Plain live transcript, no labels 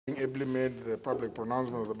ably made the public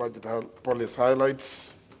pronouncement of the budget policy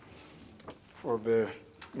highlights for the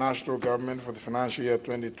national government for the financial year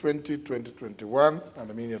 2020-2021 and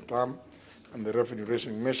the medium term, and the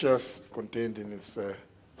revenue-raising measures contained in its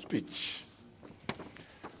speech.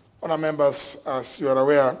 Honourable members, as you are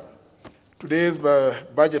aware, today's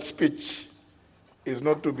budget speech is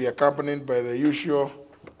not to be accompanied by the usual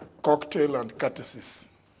cocktail and courtesies.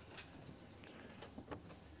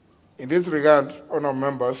 In this regard, honourable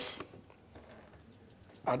members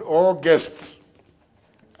and all guests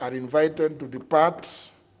are invited to depart,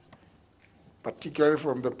 particularly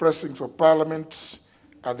from the precincts of Parliament,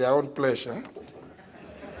 at their own pleasure.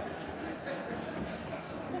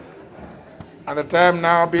 And the time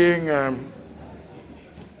now being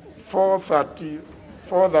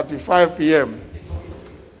 4:35 p.m.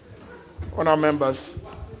 Honourable members,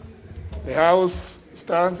 the House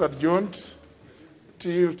stands adjourned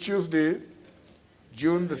till Tuesday,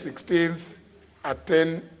 June the 16th at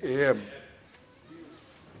 10 a.m.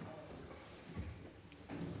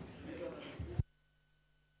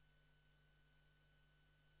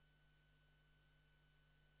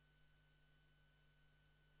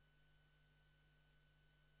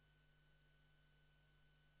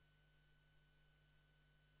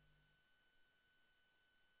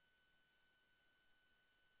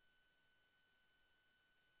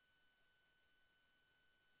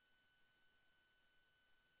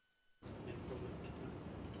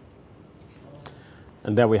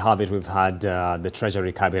 And there we have it. We've had the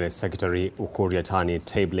Treasury Cabinet Secretary Ukur Yatani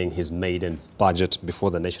tabling his maiden budget before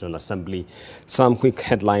the National Assembly. Some quick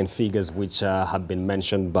headline figures which have been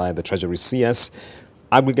mentioned by the Treasury CS.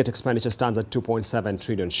 Aggregate expenditure stands at 2.7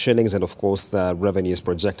 trillion shillings, and of course the revenue is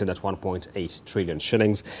projected at 1.8 trillion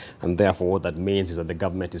shillings, and therefore what that means is that the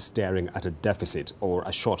government is staring at a deficit or a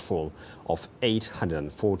shortfall of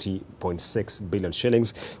 840.6 billion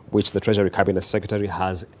shillings, which the Treasury Cabinet Secretary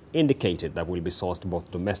has indicated that will be sourced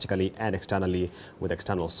both domestically and externally, with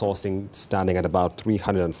external sourcing standing at about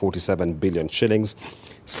 347 billion shillings.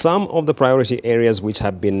 Some of the priority areas which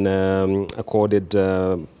have been accorded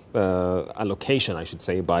allocation, I should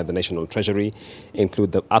say, by the National Treasury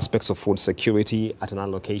include the aspects of food security at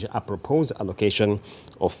a proposed allocation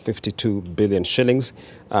of 52 billion shillings,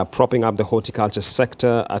 propping up the horticulture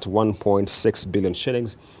sector at 1.6 billion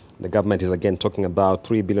shillings. The government is again talking about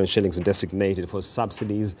 3 billion shillings designated for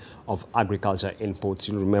subsidies of agriculture inputs.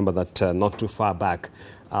 You'll remember that not too far back,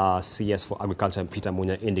 CS for Agriculture Peter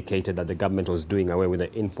Munya indicated that the government was doing away with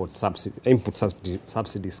the input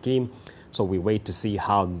subsidy scheme. So we wait to see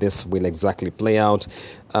how this will exactly play out.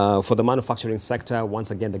 For the manufacturing sector,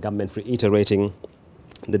 once again, the government reiterating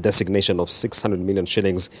the designation of 600 million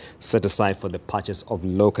shillings set aside for the purchase of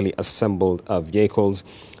locally assembled vehicles.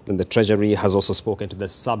 And the Treasury has also spoken to the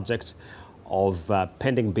subject of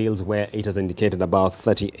pending bills where it has indicated about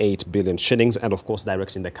 38 billion shillings, and of course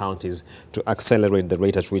directing the counties to accelerate the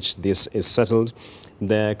rate at which this is settled.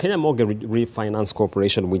 The Kenya Mortgage Refinance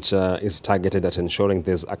Corporation, which is targeted at ensuring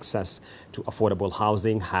there's access to affordable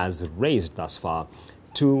housing, has raised thus far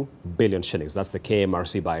 2 billion shillings. That's the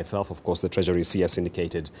KMRC by itself. Of course, the Treasury CS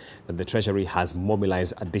indicated that the Treasury has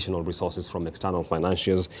mobilized additional resources from external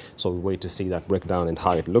financiers. So we wait to see that breakdown and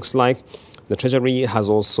how it looks like. The Treasury has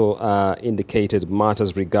also indicated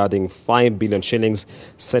matters regarding 5 billion shillings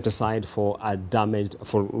set aside for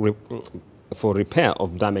repair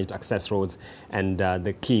of damaged access roads. And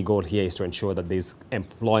the key goal here is to ensure that there's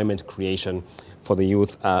employment creation for the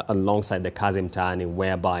youth alongside the Kazim Tani,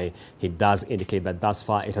 whereby he does indicate that thus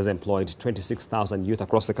far it has employed 26,000 youth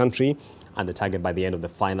across the country, and the target by the end of the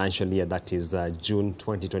financial year, that is June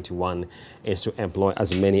 2021, is to employ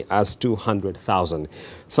as many as 200,000.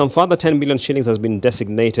 Some further 10 billion shillings has been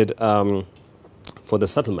designated for the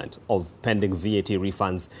settlement of pending VAT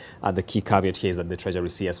refunds. The key caveat here is that the Treasury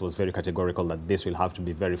CS was very categorical that this will have to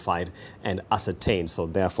be verified and ascertained. So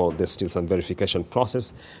therefore, there's still some verification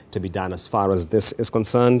process to be done as far as this is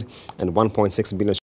concerned. And 1.6 billion